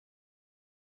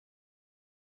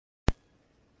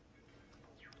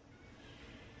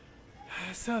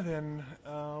So then,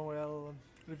 well,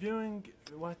 reviewing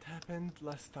what happened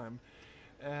last time.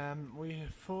 We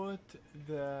fought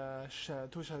the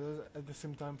two shadows at the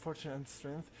same time, fortune and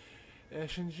strength.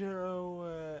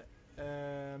 Shinjiro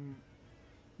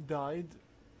died,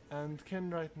 and Ken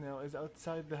right now is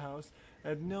outside the house,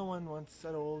 and no one wants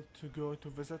at all to go to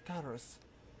visit Taros.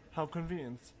 How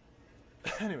convenient.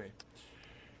 Anyway,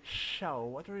 Shao,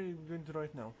 what are you going to do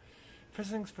right now?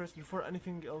 First things first, before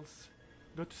anything else,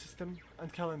 go to system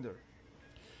and calendar.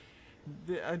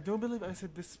 I don't believe I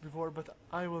said this before, but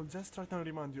I will just right now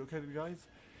remind you, okay, guys?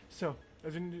 So,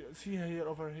 as you see here,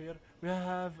 over here, we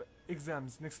have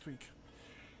exams next week.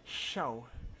 Shao.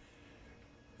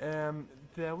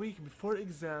 The week before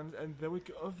exams and the week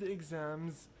of the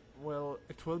exams, well,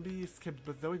 it will be skipped,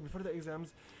 but the week before the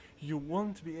exams, you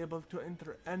won't be able to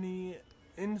enter any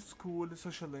in-school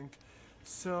social link.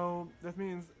 So, that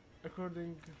means,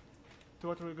 according to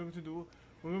what we're going to do,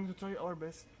 we're going to try our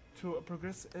best to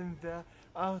progress in the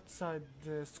outside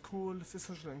the school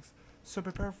social links. So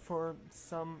prepare for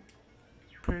some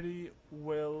pretty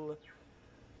well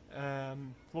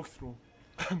walkthrough.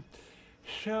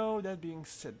 So that being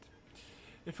said,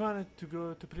 if you wanted to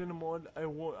go to Plano Mall, I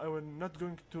will not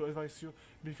going to advise you,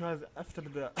 because after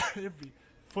the every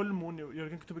full moon you're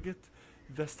going to get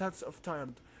the stats of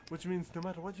tired, which means no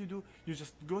matter what you do, you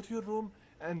just go to your room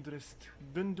and rest.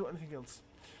 Don't do anything else.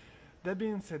 That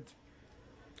being said,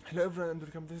 hello everyone and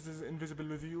welcome. This is Invisible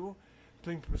with you,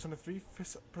 playing Persona 3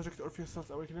 FES Project Orpheus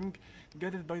Telos Awakening,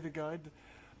 guided by the guide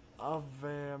of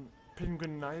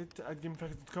Penguin Knight at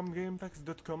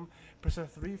GameFAQs.com, Persona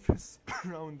 3 FES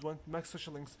round 1 max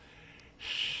social links.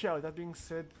 That being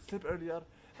said, sleep earlier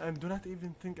and do not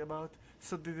even think about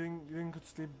studying good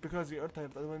sleep, because you are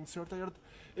tired, and once you're tired,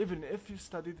 even if you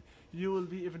studied, you will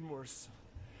be even worse.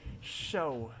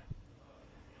 Show.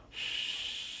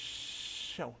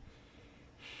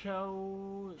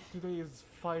 Today is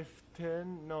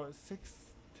 5:10, no,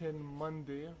 6:10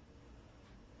 Monday.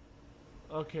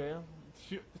 Okay,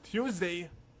 Tuesday.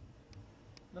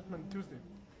 Not Monday, Tuesday.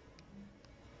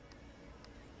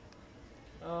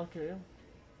 Okay.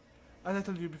 As I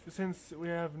told you before, since we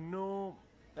have no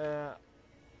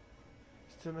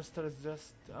semester, is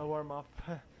just a warm up.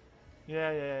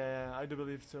 yeah, I do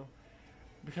believe so.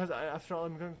 Because after all,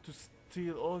 I'm going to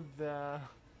steal all the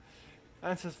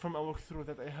answers from a walkthrough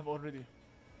that I have already.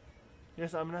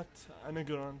 Yes, I'm not an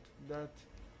ignorant. That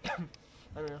I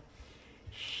don't know.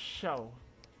 Shao.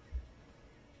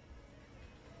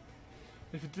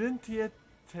 If you didn't yet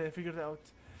figure it out,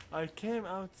 I came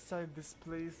outside this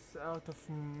place out of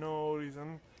no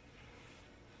reason.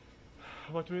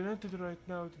 What we need to do right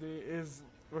now today is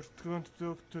we're going to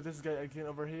talk to this guy again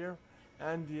over here.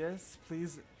 And yes,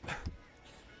 please.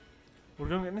 We're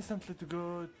going instantly to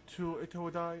go to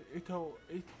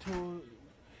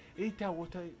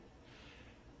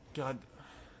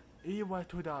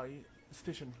Iwatodai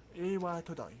station.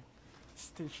 Iwatodai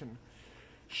station.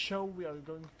 So we are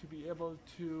going to be able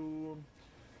to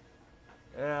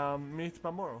meet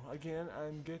Mamoru again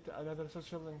and get another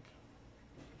social link.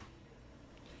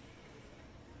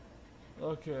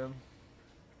 Okay.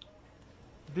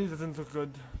 This doesn't look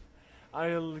good.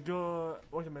 I'll go.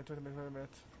 Wait a minute.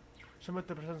 Show me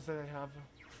the percents that I have.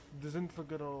 Doesn't look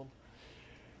good at all.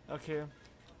 Okay.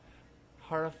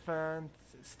 Hierophant,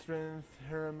 Strength,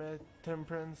 Hermit,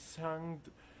 Temperance, Hanged,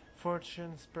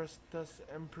 Fortune, Superstus,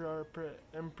 Emperor,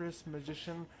 Empress,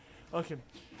 Magician. Okay.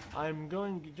 I'm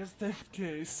going, just in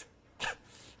case,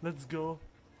 let's go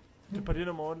to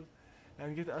Padina Mall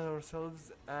and get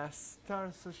ourselves a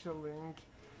star social link.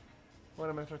 What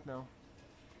am I at right now?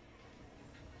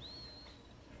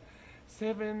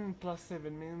 7 plus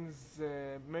 7 means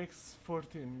makes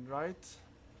 14, right?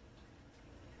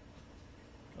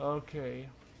 Okay.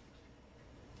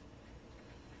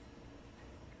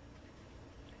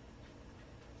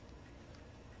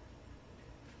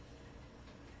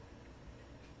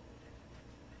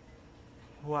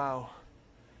 Wow.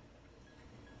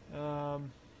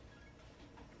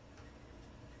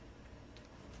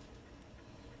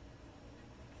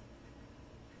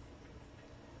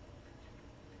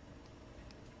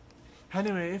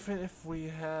 Anyway, even if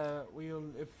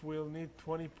we'll need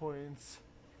 20 points,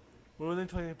 we will need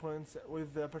 20 points.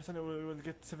 With the person we will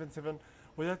get 7-7.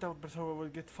 Without that person we will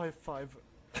get 5-5.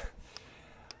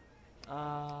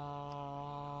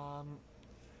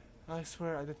 I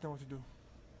swear I don't know what to do.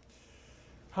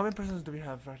 How many persons do we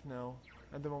have right now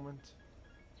at the moment?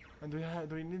 And do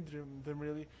we need them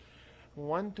really?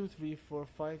 1, 2, 3, 4,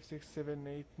 5, 6, 7,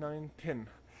 8, 9, 10.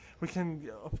 We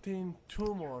can obtain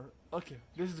 2 more. Okay,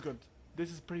 this is good. This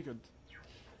is pretty good.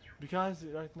 Because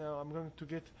right now I'm going to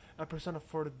get a persona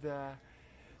for the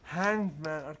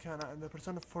Hangman Arcana and the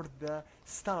Persona for the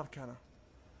Star Arcana.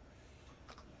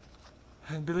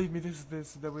 And believe me, this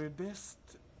is the weirdest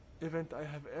event I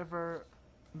have ever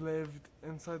lived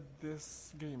inside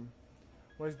this game.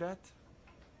 What is that?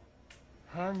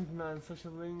 Hangman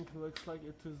social link looks like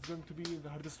it is going to be the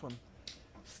hardest one.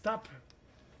 Stop!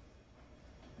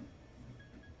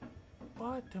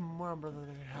 What a moron brother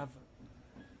they have.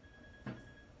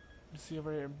 Let's see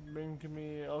over here. Bring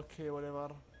me. Okay, whatever.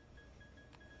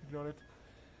 Ignore it.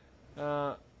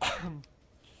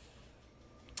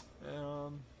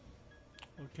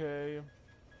 Okay.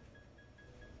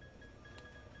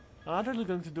 I'm not really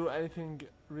going to do anything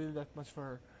really that much for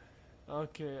her.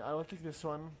 Okay, I will take this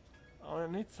one. I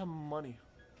need some money.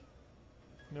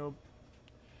 Nope.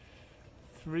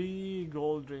 3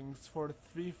 gold rings for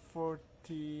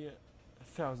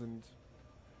 340,000.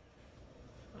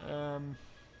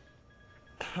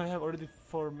 I have already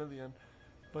 4 million,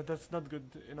 but that's not good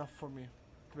enough for me,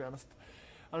 to be honest.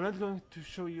 I'm not going to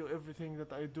show you everything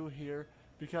that I do here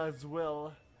because,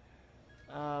 well,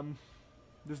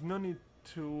 there's no need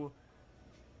to.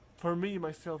 For me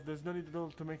myself, there's no need at all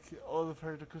to make all of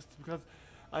her requests because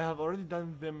I have already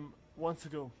done them once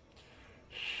ago.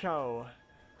 Show.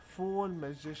 Fool,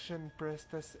 Magician,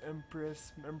 Priestess,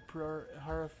 Empress, Emperor,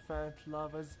 Hierophant,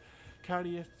 Lavas,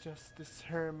 Chariot, Justice,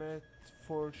 Hermit,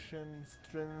 Fortune,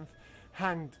 Strength,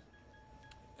 Hanged.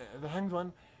 The Hanged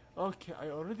one. Okay,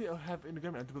 I already have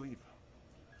Megami, I believe.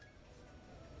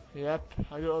 Yep,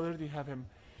 I already have him.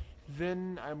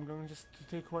 Then I'm going just to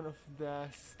take one of the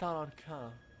Star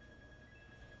Arcana.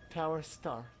 Tower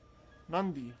Star.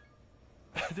 Nandi.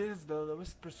 This is the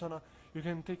lowest persona you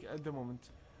can take at the moment.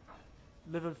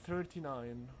 Level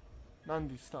 39.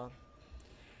 Nandi Star.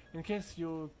 In case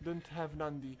you don't have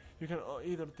Nandi, you can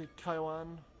either take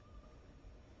Kaiwan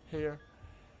here,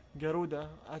 Garuda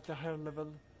at a higher level,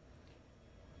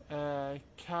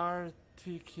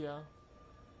 Kartikeya,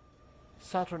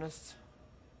 Saturnus.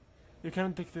 You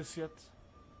can't take this yet,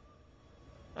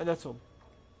 and that's all.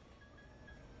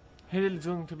 Here is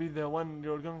going to be the one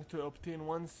you're going to obtain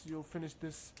once you finish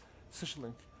this social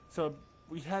link. So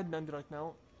we had Nandi right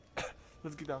now.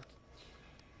 Let's get out.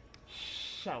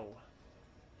 Shao.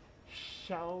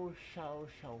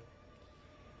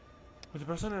 With the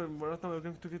persona right now we're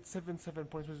going to get 7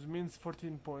 points, which means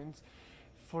 14 points.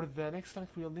 For the next rank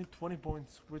we'll need 20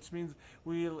 points, which means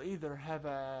we'll either have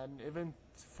an event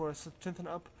for strengthen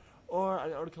up or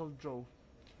an oracle draw.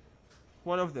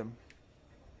 One of them.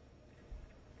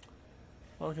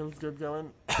 Okay, let's get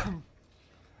going.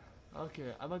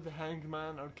 Okay, about the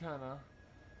Hangman Arcana.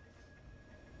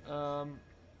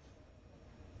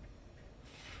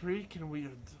 Freaking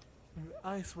weird.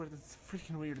 I swear it's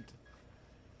freaking weird.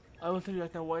 I will tell you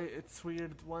right now why it's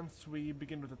weird once we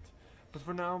begin with it. But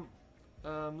for now,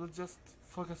 let's just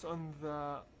focus on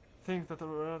the things that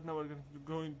right now we're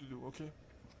going to do, okay?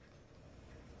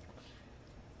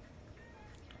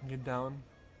 Get down.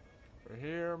 We're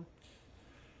here.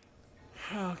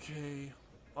 Okay.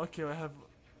 Okay, we have...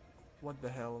 What the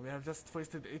hell? We have just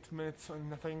wasted 8 minutes on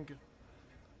nothing.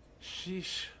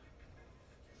 Sheesh.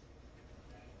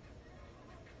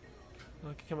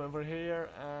 Okay, come over here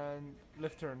and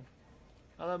left turn.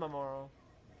 Hello, Mamoru.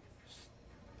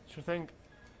 Sure thing.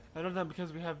 I know that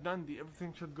because we have Nandi,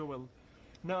 everything should go well.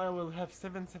 Now I will have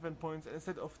 7 points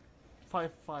instead of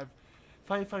 5.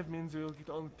 5 means we will get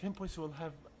only 10 points. We will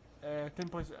have 10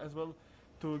 points as well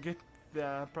to get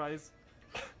the prize.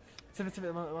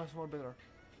 7 much more better.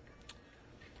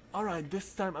 Alright,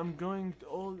 this time I'm going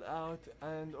all out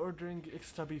and ordering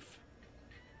extra beef.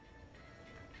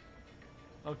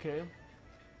 Okay.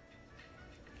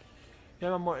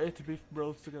 Yeah, more 8 beef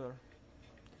brawls together.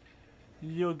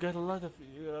 You get a lot of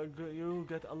you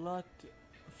get a lot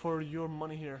for your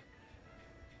money here.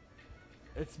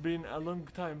 It's been a long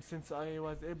time since I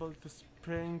was able to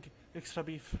spring extra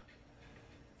beef.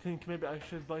 Think maybe I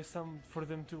should buy some for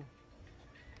them too.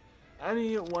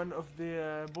 Any one of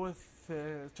the both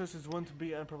choices won't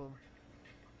be a problem.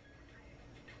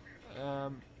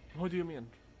 Who do you mean?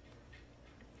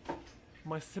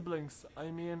 My siblings.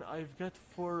 I mean, I've got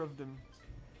 4 of them.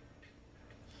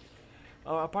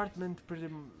 Our apartment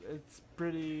it's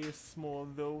pretty small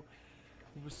though,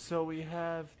 so we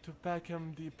have to pack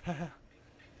them deep.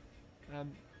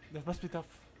 That must be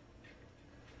tough.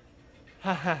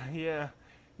 Haha, yeah.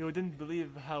 You wouldn't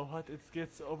believe how hot it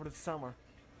gets over the summer.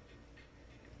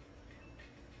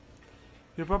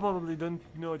 You probably don't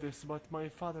know this, but my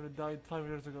father died 5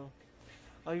 years ago.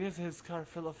 I guess his car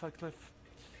fell off a cliff.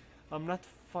 I'm not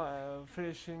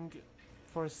finishing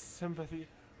for sympathy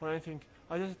or anything.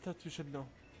 I just thought you should know.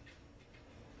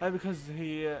 Because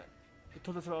he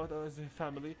told us about his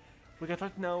family. We got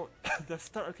right now the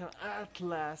Star Arcana at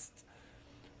last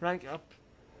rank up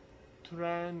to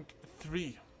rank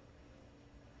 3.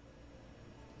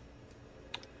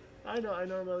 I know I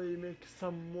normally make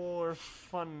some more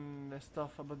fun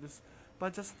stuff about this,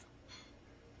 but just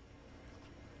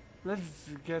let's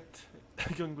get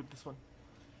going with this one.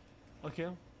 Okay.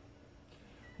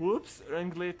 Whoops,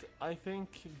 rank late. I think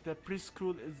the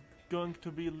preschool is going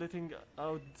to be letting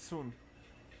out soon.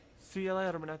 See you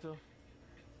later, Minato.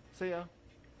 See ya.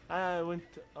 I went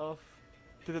off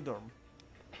to the dorm.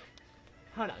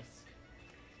 How nice.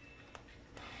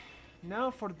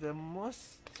 Now for the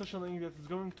most social thing that is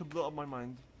going to blow up my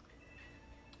mind.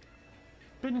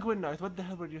 Penguin Knight, what the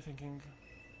hell were you thinking?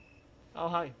 Oh,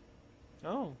 hi.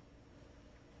 Oh.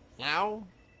 Now?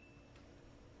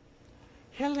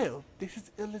 Hello, this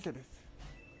is Elizabeth.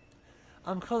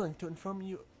 I'm calling to inform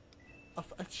you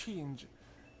of a change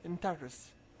in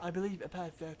Tartarus. I believe a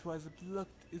path that was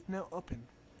blocked is now open.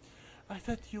 I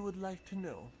thought you would like to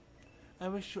know. I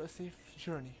wish you a safe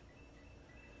journey.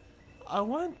 I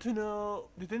want to know,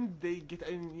 didn't they get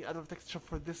any other texture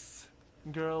for this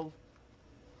girl?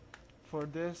 For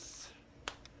this.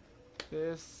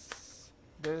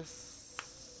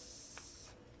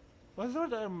 What's the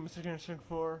word I'm searching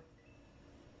for?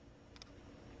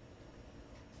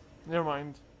 Never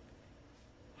mind.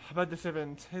 About this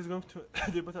event, he's going to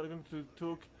they both are going to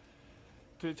talk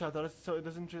to each other, so it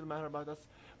doesn't really matter about us.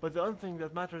 But the only thing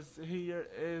that matters here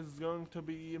is going to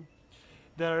be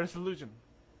the resolution.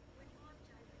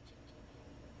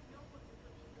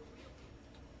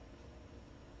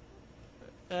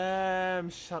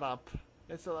 Shut up.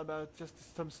 It's all about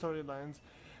just some storylines.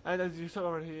 And as you saw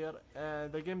over here,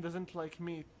 the game doesn't like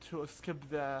me to skip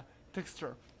the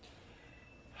texture.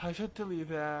 I should tell you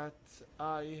that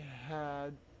I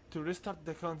had to restart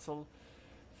the console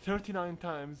 39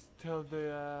 times till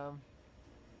the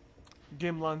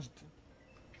game launched.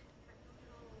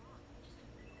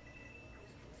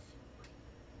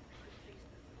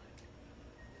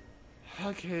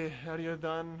 Okay, are you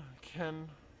done, Ken?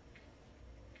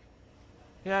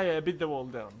 Yeah, beat the wall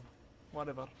down.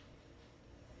 Whatever.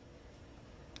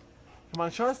 Come on,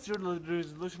 show us your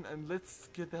resolution and let's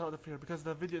get the hell out of here because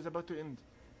the video is about to end.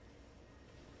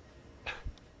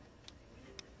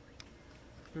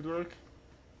 Good work.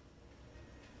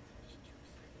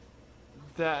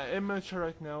 The immature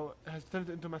right now has turned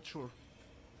into mature.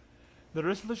 The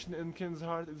resolution in Ken's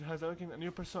heart has awakened a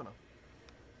new persona.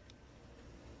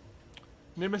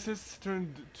 Nemesis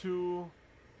turned to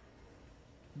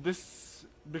this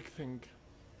big thing.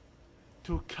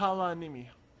 To Kala Nimi.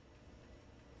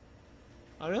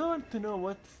 I really want to know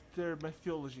what's their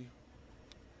mythology.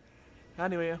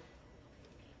 Anyway,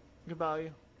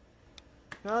 goodbye.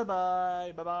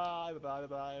 Goodbye,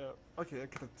 bye-bye. Okay,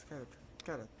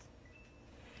 cut it.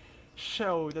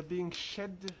 So, that being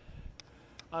said,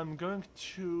 I'm going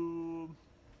to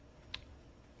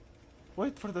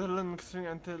wait for the Linux string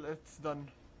until it's done.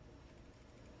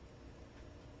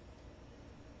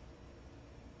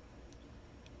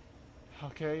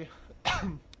 Okay.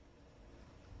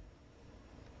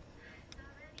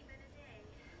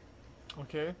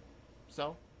 Okay,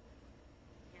 so?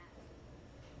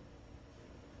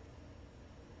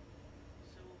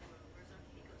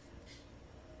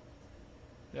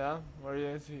 Yeah, where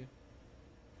is he?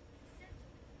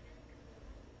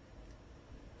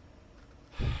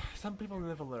 Some people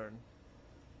never learn.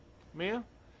 Mia?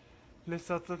 Let's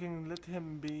start looking, let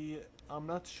him be. I'm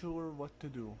not sure what to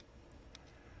do.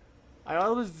 I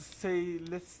always say,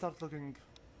 let's start looking.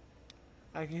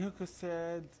 Akihiko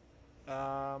said,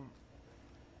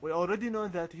 we already know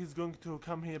that he's going to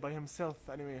come here by himself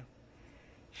anyway.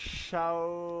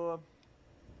 Shall...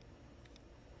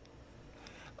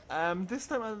 this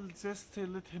time I'll just say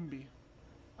let him be.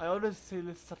 I always say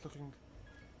let's start looking.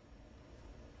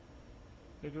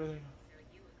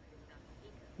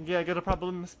 Yeah, I got a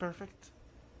problem, Miss Perfect.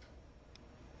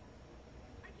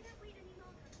 I can't wait any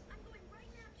longer. I'm going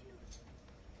right now to...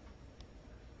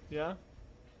 Yeah?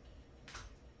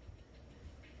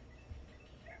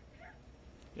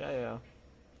 Yeah.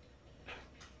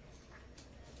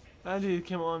 And he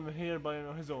came on here by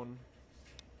his own.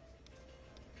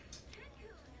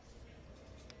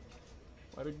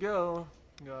 Where'd it go,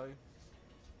 guy?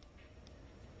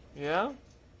 Yeah?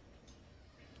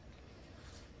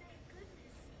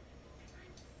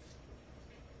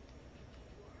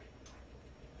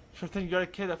 Sure thing, you're a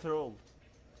kid after all.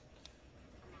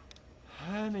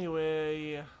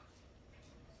 Anyway...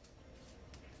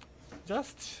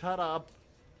 Just shut up.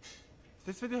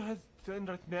 This video has to end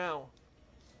right now.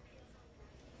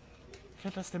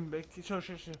 Can't trust him, sure.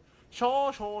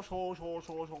 شو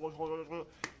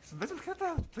بس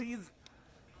الكتا please.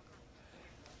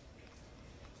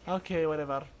 Okay,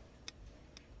 whatever.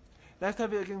 Nice to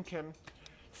have you again, Ken.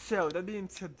 So, that being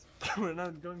said, we're now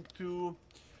going to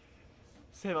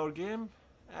save our game,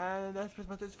 and that's pretty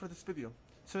much it for this video.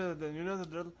 So then, you know the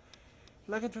drill.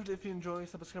 Like and subscribe if you enjoy,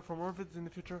 subscribe for more videos in the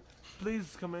future.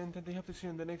 Please comment, and I hope to see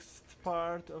you in the next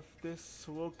part of this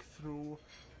walkthrough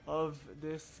of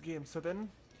this game. So then,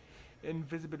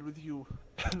 invisible with you,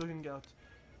 looking out.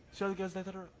 See you guys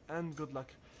later, and good luck.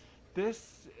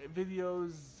 This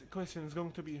video's question is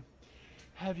going to be: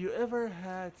 have you ever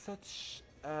had such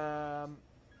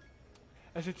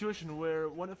a situation where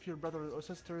one of your brothers or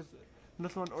sisters,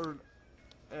 little one or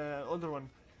older one,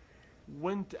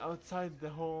 went outside the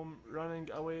home running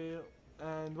away,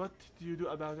 and what did you do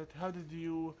about it? How did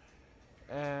you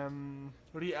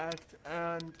react,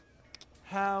 and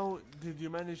how did you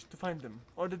manage to find them,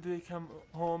 or did they come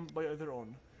home by their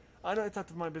own? I know it's out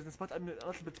of my business, but I'm a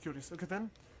little bit curious. Okay then,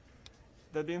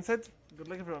 that being said, good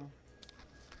luck everyone.